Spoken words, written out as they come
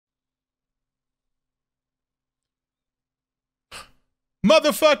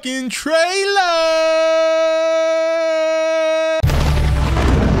motherfucking trailer.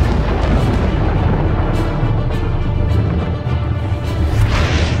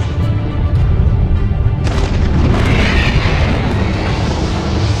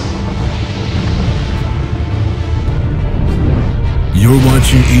 You're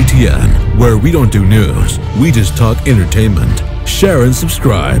watching E.T.N, where we don't do news, we just talk entertainment. Share and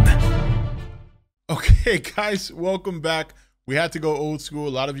subscribe. Okay, guys, welcome back. We had to go old school. A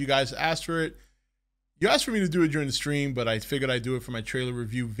lot of you guys asked for it. You asked for me to do it during the stream, but I figured I'd do it for my trailer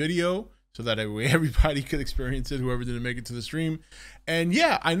review video so that everybody could experience it, whoever didn't make it to the stream. And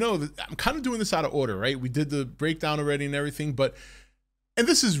yeah, I know that I'm kind of doing this out of order, right? We did the breakdown already and everything, and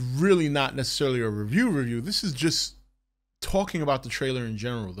this is really not necessarily a review. This is just talking about the trailer in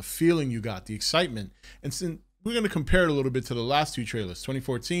general, the feeling you got, the excitement. And since we're going to compare it a little bit to the last two trailers,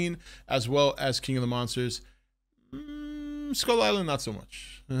 2014, as well as King of the Monsters. Skull Island, not so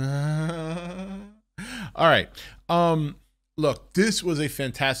much. All right. Look, this was a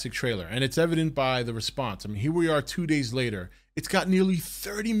fantastic trailer, and it's evident by the response. I mean, here we are 2 days later. It's got nearly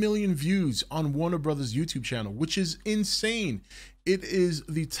 30 million views on Warner Brothers YouTube channel, which is insane. It is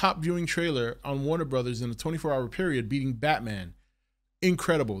the top viewing trailer on Warner Brothers in a 24-hour period, beating Batman.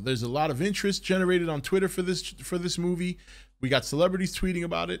 Incredible. There's a lot of interest generated on Twitter for this movie. We got celebrities tweeting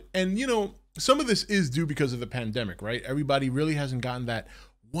about it. And, you know, some of this is due because of the pandemic, right? Everybody really hasn't gotten that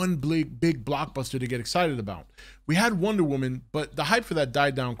one big blockbuster to get excited about. We had Wonder Woman, but the hype for that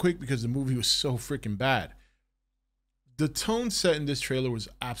died down quick because the movie was so freaking bad. The tone set in this trailer was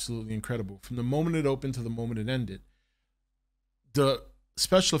absolutely incredible. From the moment it opened to the moment it ended. The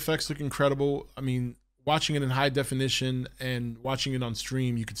special effects look incredible. I mean, watching it in high definition and watching it on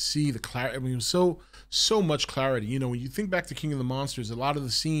stream, you could see the clarity. I mean, it was so much clarity. You know, when you think back to King of the Monsters, a lot of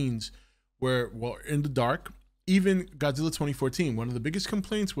the scenes were, well, in the dark. Even Godzilla 2014, one of the biggest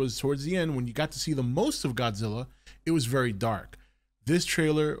complaints was towards the end when you got to see the most of Godzilla, it was very dark. This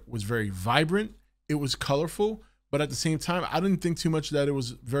trailer was very vibrant. It was colorful, but at the same time, I didn't think too much that it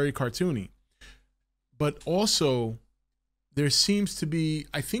was very cartoony. But also, there seems to be,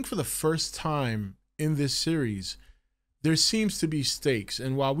 I think for the first time in this series, there seems to be stakes.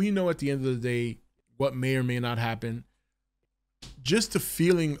 And while we know at the end of the day what may or may not happen, just the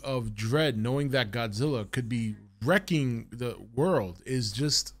feeling of dread knowing that Godzilla could be wrecking the world is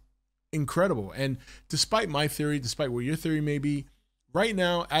just incredible. And despite my theory, despite what your theory may be, right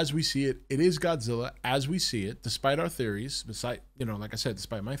now, as we see it, it is Godzilla as we see it, despite our theories, beside, you know, like I said,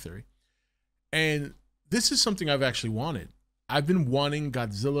 despite my theory. And this is something I've actually wanted. I've been wanting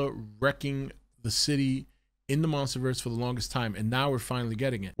Godzilla wrecking the city in the Monsterverse for the longest time, and now we're finally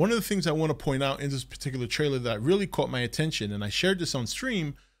getting it. One of the things I want to point out in this particular trailer that really caught my attention, and I shared this on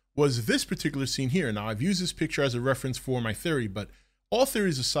stream, was this particular scene here. Now, I've used this picture as a reference for my theory, but all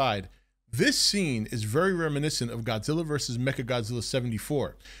theories aside, this scene is very reminiscent of Godzilla versus Mechagodzilla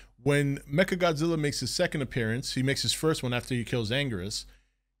 74. When Mechagodzilla makes his second appearance, he makes his first one after he kills Anguirus.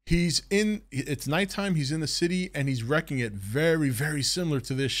 It's nighttime, he's in the city, and he's wrecking it very, very similar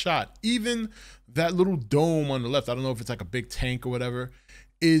to this shot. Even that little dome on the left, I don't know if it's like a big tank or whatever,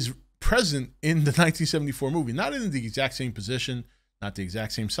 is present in the 1974 movie. Not in the exact same position, not the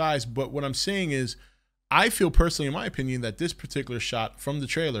exact same size, but what I'm saying is, I feel personally, in my opinion, that this particular shot from the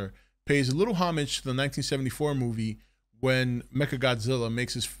trailer pays a little homage to the 1974 movie when Mechagodzilla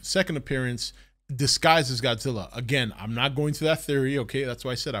makes his second appearance disguised as Godzilla. Again, I'm not going to that theory, okay? That's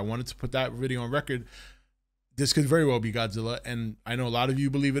why I said I wanted to put that video on record. This could very well be Godzilla, and I know a lot of you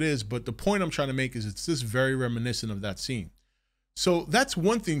believe it is, but the point I'm trying to make is it's just very reminiscent of that scene. So that's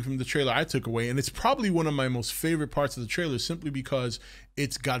one thing from the trailer I took away, and it's probably one of my most favorite parts of the trailer simply because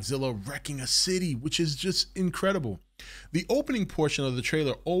it's Godzilla wrecking a city, which is just incredible. The opening portion of the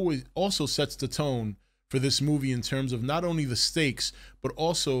trailer also sets the tone for this movie in terms of not only the stakes, but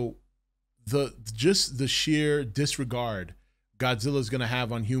also just the sheer disregard Godzilla's going to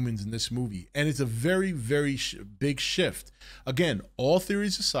have on humans in this movie. And it's a very, very big shift. Again, all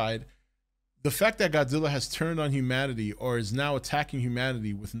theories aside, the fact that Godzilla has turned on humanity or is now attacking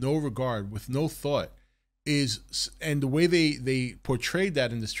humanity with no regard, with no thought, and the way they portrayed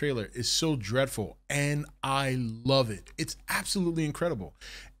that in this trailer is so dreadful, and I love it. It's absolutely incredible.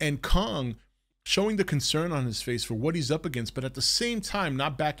 And Kong showing the concern on his face for what he's up against, but at the same time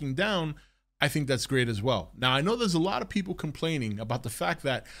not backing down, I think that's great as well. Now, I know there's a lot of people complaining about the fact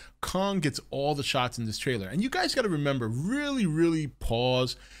that Kong gets all the shots in this trailer. And you guys got to remember, really, really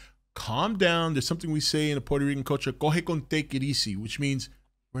pause, calm down. There's something we say in the Puerto Rican culture, coge con take it easy, which means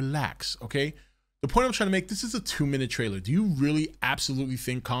relax, okay? The point I'm trying to make, this is a 2-minute trailer. Do you really absolutely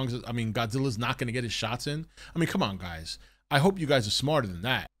think Godzilla's not going to get his shots in? I mean, come on, guys. I hope you guys are smarter than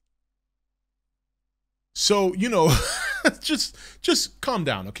that. So, you know, just calm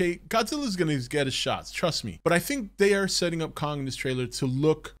down, okay? Godzilla's gonna get his shots, trust me. But I think they are setting up Kong in this trailer to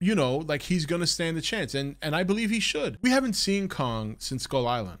look, you know, like he's gonna stand a chance. And I believe he should. We haven't seen Kong since Skull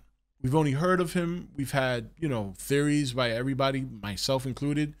Island. We've only heard of him. We've had, you know, theories by everybody, myself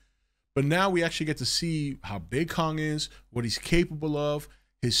included. But now we actually get to see how big Kong is, what he's capable of,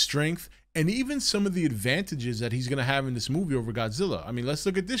 his strength, and even some of the advantages that he's going to have in this movie over Godzilla. I mean, let's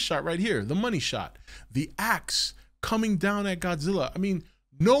look at this shot right here, the money shot. The axe coming down at Godzilla. I mean,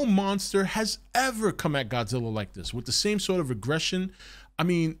 no monster has ever come at Godzilla like this with the same sort of aggression. I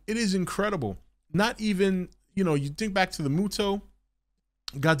mean, it is incredible. Not even, you know, you think back to the Muto.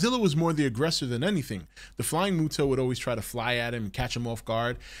 Godzilla was more the aggressor than anything. The flying Muto would always try to fly at him and catch him off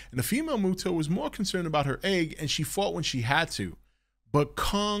guard. And the female Muto was more concerned about her egg, and she fought when she had to. But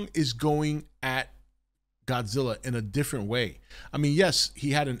Kong is going at Godzilla in a different way. I mean, yes,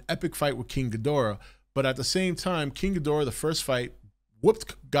 he had an epic fight with King Ghidorah, but at the same time, King Ghidorah, the first fight,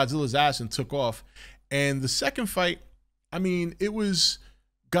 whooped Godzilla's ass and took off. And the second fight, I mean, it was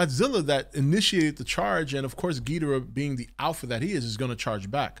Godzilla that initiated the charge, and of course Ghidorah, being the alpha that he is going to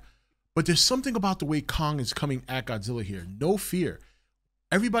charge back. But there's something about the way Kong is coming at Godzilla here. No fear.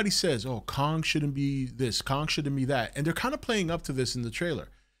 Everybody says, oh, Kong shouldn't be this, Kong shouldn't be that. And they're kind of playing up to this in the trailer,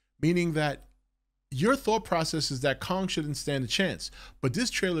 meaning that your thought process is that Kong shouldn't stand a chance. But this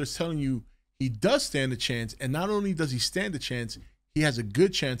trailer is telling you he does stand a chance, and not only does he stand a chance, he has a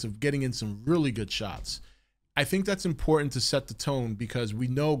good chance of getting in some really good shots. I think that's important to set the tone because we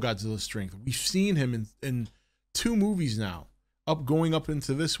know Godzilla's strength. We've seen him in 2 movies now, going up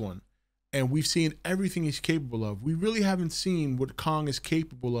into this one, and we've seen everything he's capable of. We really haven't seen what Kong is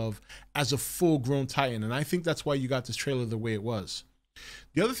capable of as a full-grown Titan, and I think that's why you got this trailer the way it was.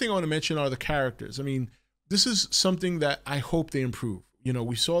 The other thing I want to mention are the characters. I mean, this is something that I hope they improve. You know,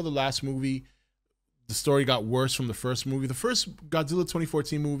 we saw the last movie. The story got worse from the first movie. The first Godzilla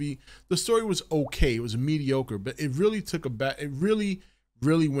 2014 movie, the story was okay. It was mediocre, but it really took it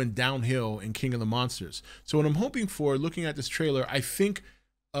really went downhill in King of the Monsters. So what I'm hoping for, looking at this trailer, I think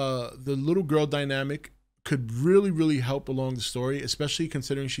the little girl dynamic could really help along the story, especially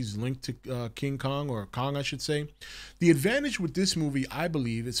considering she's linked to King Kong, or Kong, I should say. The advantage with this movie, I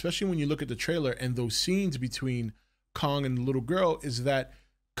believe, especially when you look at the trailer and those scenes between Kong and the little girl, is that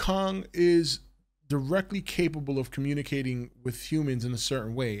Kong is directly capable of communicating with humans in a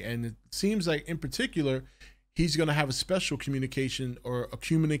certain way. And it seems like, in particular, he's going to have a special communication or a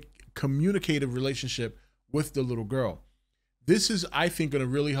communicative relationship with the little girl. This is, I think, going to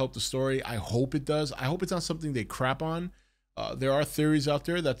really help the story. I hope it does. I hope it's not something they crap on. There are theories out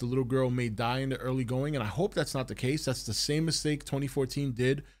there that the little girl may die in the early going, and I hope that's not the case. That's the same mistake 2014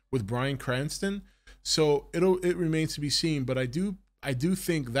 did with Bryan Cranston. So it remains to be seen, but I do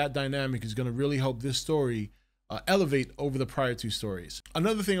think that dynamic is going to really help this story elevate over the prior 2 stories.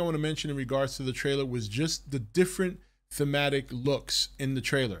 Another thing I want to mention in regards to the trailer was just the different thematic looks in the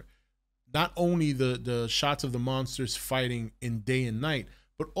trailer. Not only the shots of the monsters fighting in day and night,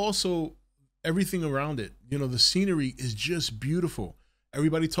 but also everything around it. You know, the scenery is just beautiful.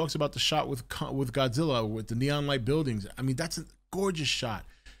 Everybody talks about the shot with Godzilla, with the neon light buildings. I mean, that's a gorgeous shot.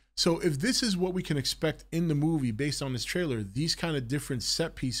 So if this is what we can expect in the movie based on this trailer, these kind of different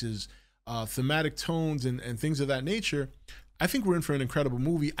set pieces, thematic tones, and things of that nature, I think we're in for an incredible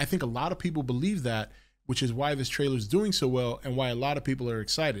movie. I think a lot of people believe that, which is why this trailer is doing so well and why a lot of people are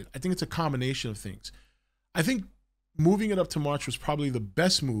excited. I think it's a combination of things. I think moving it up to March was probably the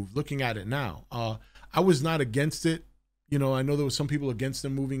best move looking at it now. I was not against it. You know, I know there was some people against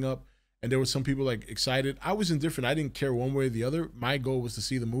them moving up, and there were some people like excited. I was indifferent. I didn't care one way or the other. My goal was to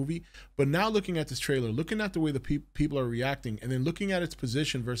see the movie. But now looking at this trailer, looking at the way the people are reacting, and then looking at its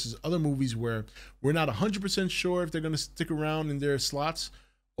position versus other movies where we're not 100% sure if they're going to stick around in their slots,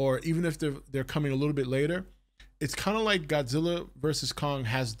 or even if they're coming a little bit later, it's kind of like Godzilla versus Kong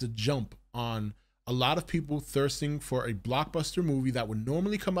has the jump on a lot of people thirsting for a blockbuster movie that would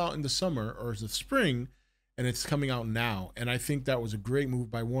normally come out in the summer or the spring, and it's coming out now. And I think that was a great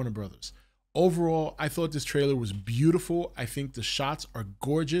move by Warner Brothers. Overall, I thought this trailer was beautiful. I think the shots are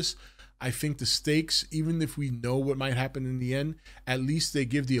gorgeous. I think the stakes, even if we know what might happen in the end, at least they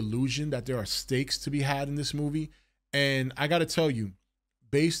give the illusion that there are stakes to be had in this movie. And I got to tell you,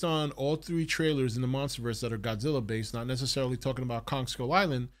 based on all 3 trailers in the MonsterVerse that are Godzilla based, not necessarily talking about Kong Skull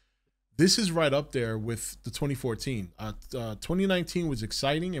Island, this is right up there with the 2014. 2019 was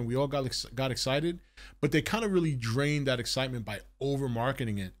exciting and we all got excited, but they kind of really drained that excitement by over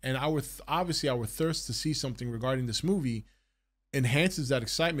marketing it. And obviously our thirst to see something regarding this movie enhances that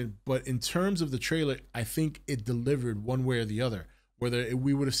excitement. But in terms of the trailer, I think it delivered one way or the other. Whether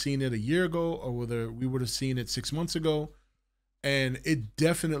we would have seen it a year ago or whether we would have seen it 6 months ago. And it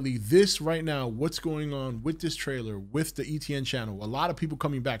definitely, this right now, what's going on with this trailer, with the E.T.N channel, a lot of people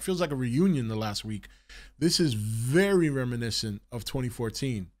coming back, feels like a reunion the last week. This is very reminiscent of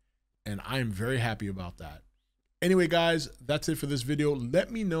 2014, and I am very happy about that. Anyway, guys, that's it for this video.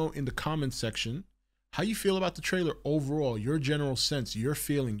 Let me know in the comments section how you feel about the trailer overall, your general sense, your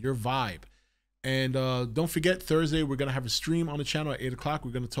feeling, your vibe. And don't forget, Thursday, we're going to have a stream on the channel at 8 o'clock.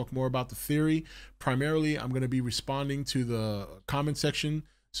 We're going to talk more about the theory. Primarily, I'm going to be responding to the comment section.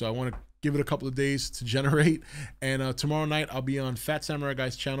 So I want to give it a couple of days to generate. And tomorrow night, I'll be on Fat Samurai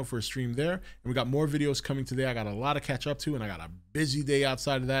Guy's channel for a stream there. And we got more videos coming today. I got a lot to catch up to, and I got a busy day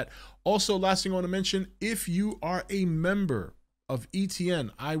outside of that. Also, last thing I want to mention, if you are a member of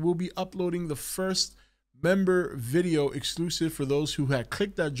E.T.N, I will be uploading the first member video exclusive for those who had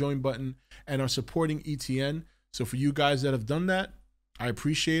clicked that join button and are supporting E.T.N. So for you guys that have done that, I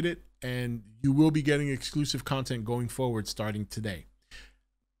appreciate it, and you will be getting exclusive content going forward starting today.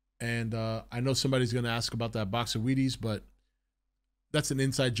 And I know somebody's going to ask about that box of Wheaties, but that's an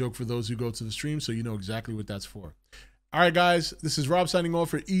inside joke for those who go to the stream, so you know exactly what that's for. All right, guys, this is Rob signing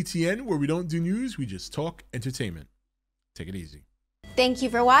off for E.T.N, where we don't do news, we just talk entertainment. Take it easy. Thank you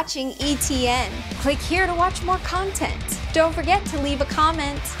for watching E.T.N. Click here to watch more content. Don't forget to leave a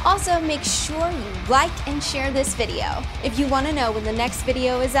comment. Also, make sure you like and share this video. If you want to know when the next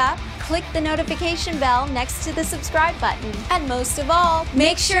video is up, click the notification bell next to the subscribe button. And most of all,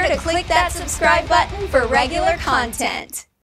 make sure to click that subscribe button for regular content.